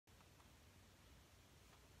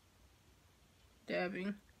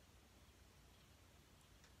dabbing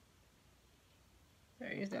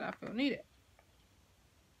areas that I feel needed.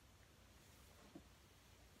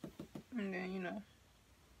 And then, you know,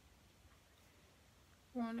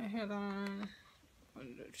 on the headline,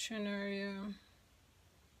 on the chin area.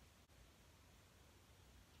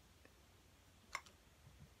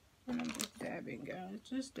 And I'm just dabbing, guys.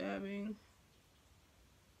 Just dabbing.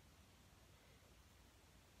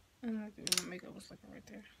 And I think my makeup was looking right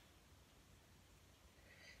there.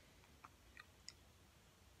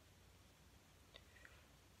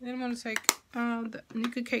 Then I'm going to take the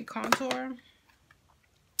Nicka K Contour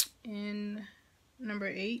in number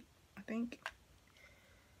 8, I think.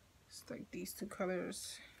 It's like these two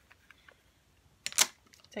colors.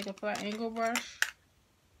 Take a flat angle brush.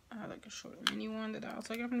 I have like a short mini one that I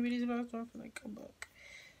also got from the Beauty Supply store for like $1.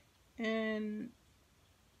 And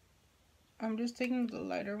I'm just taking the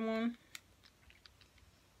lighter one.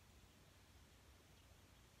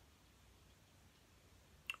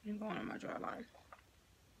 And going on my dry line.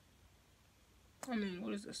 I mean,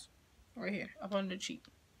 what is this? Right here, up on the cheek.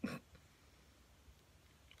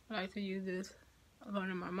 I like to use this up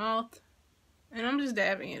under my mouth. And I'm just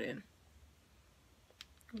dabbing it in.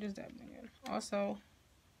 I'm just dabbing it in. Also,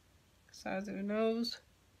 sides of the nose.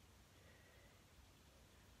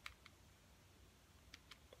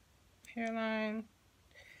 Hairline.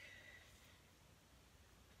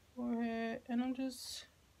 Forehead. And I'm just...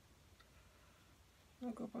 I'll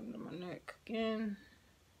go up under my neck again.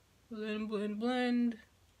 Blend, blend, blend.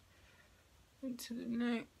 Into the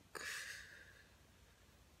neck.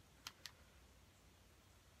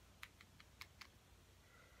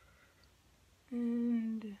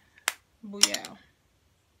 And booyah.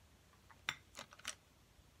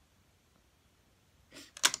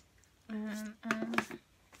 And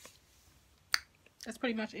that's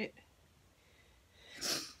pretty much it.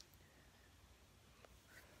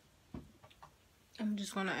 I'm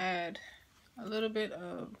just gonna add a little bit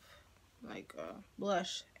of like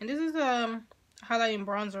blush, and this is highlighting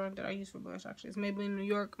bronzer that I use for blush. Actually, it's Maybelline New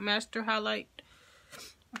York Master Highlight.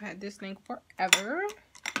 I've had this thing forever.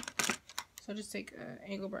 So just take an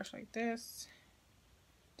angle brush like this,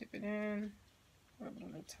 dip it in, rub it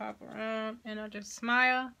on the top around, and I just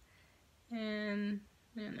smile and,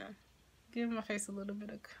 you know, give my face a little bit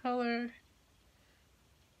of color.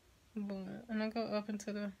 Boom. And I go up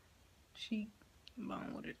into the cheek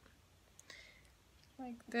bone with it.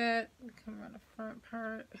 Like that. Come around the front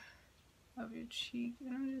part of your cheek,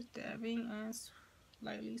 and I'm just dabbing and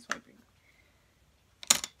lightly swiping.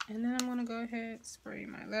 And then I'm going to go ahead and spray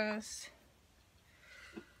my last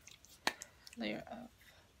layer up.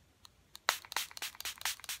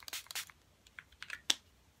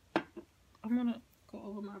 I'm gonna go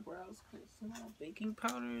over my brows because some baking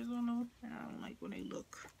powder is on them, and I don't like when they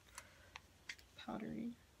look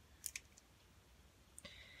powdery.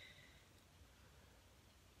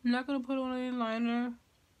 I'm not gonna put on any liner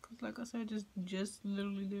because, like I said, just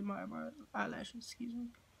literally did my eyelashes. Excuse me.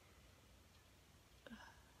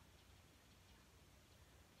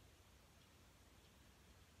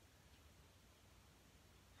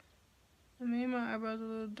 I made my eyebrows a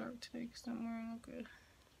little dark today because I'm wearing a good.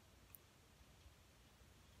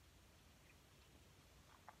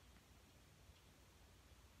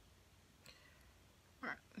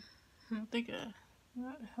 Alright. I think that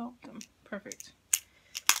helped them. Perfect.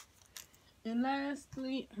 And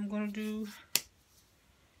lastly, I'm gonna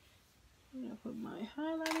put my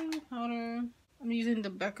highlighting powder. I'm using the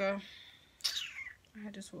Becca. I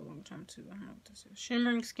had this for a long time too. I don't know what this is.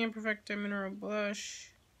 Shimmering Skin Perfector Mineral Blush.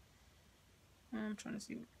 I'm trying to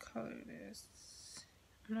see what color it is.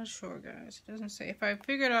 I'm not sure, guys. It doesn't say. If I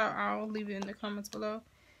figure it out, I'll leave it in the comments below.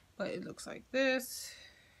 But it looks like this.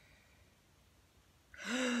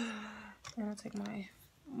 And I'll take my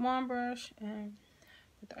wand brush and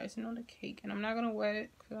put the icing on the cake. And I'm not going to wet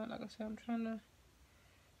it. Because like I said, I'm trying to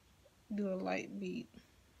do a light beat.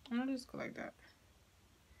 I'm going to just go like that.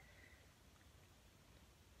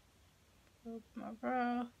 Up my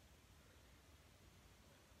brow.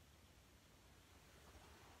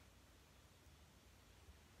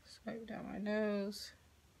 Swipe down my nose.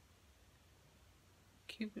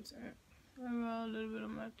 Cupid's eye. A little bit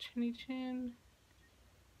on my chinny chin.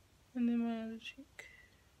 And then my other cheek.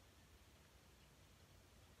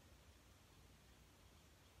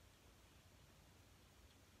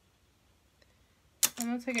 I'm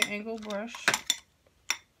going to take an angle brush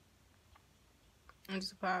and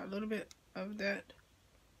just apply a little bit of that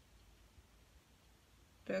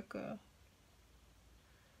Becca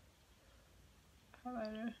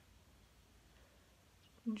highlighter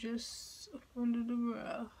just under the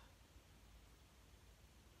brow.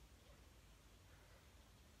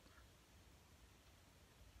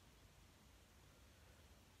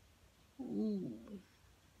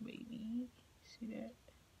 See that?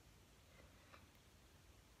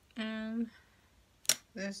 And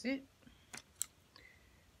that's it.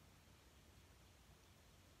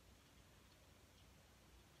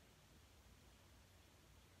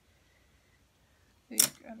 I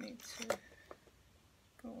think I need to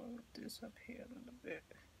go with this up here a little bit.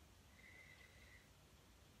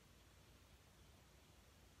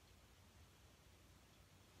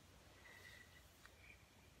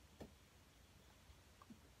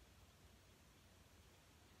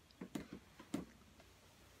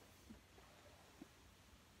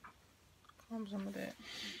 Calm some of that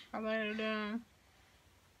highlighter down.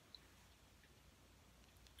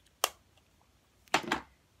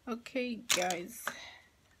 Okay, guys,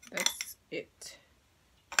 that's it.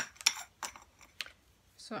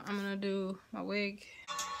 So I'm gonna do my wig.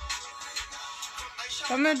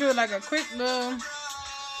 So I'm gonna do like a quick little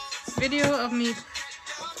video of me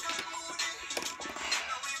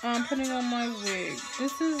putting on my wig.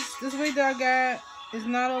 This wig that I got is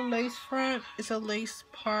not a lace front, it's a lace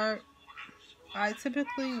part. I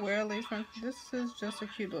typically wear lace front. This is just a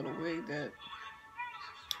cute little wig that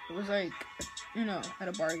it was like, you know, at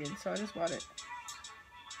a bargain, so I just bought it.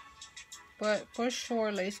 But for sure,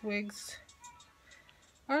 lace wigs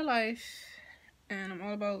are life, and I'm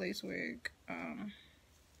all about lace wig.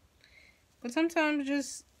 But sometimes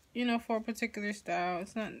just, you know, for a particular style,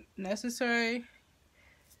 it's not necessary.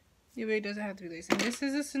 Your wig doesn't have to be lace. And this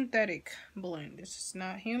is a synthetic blend. This is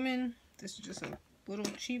not human. This is just a little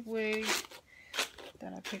cheap wig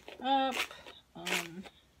that I picked up.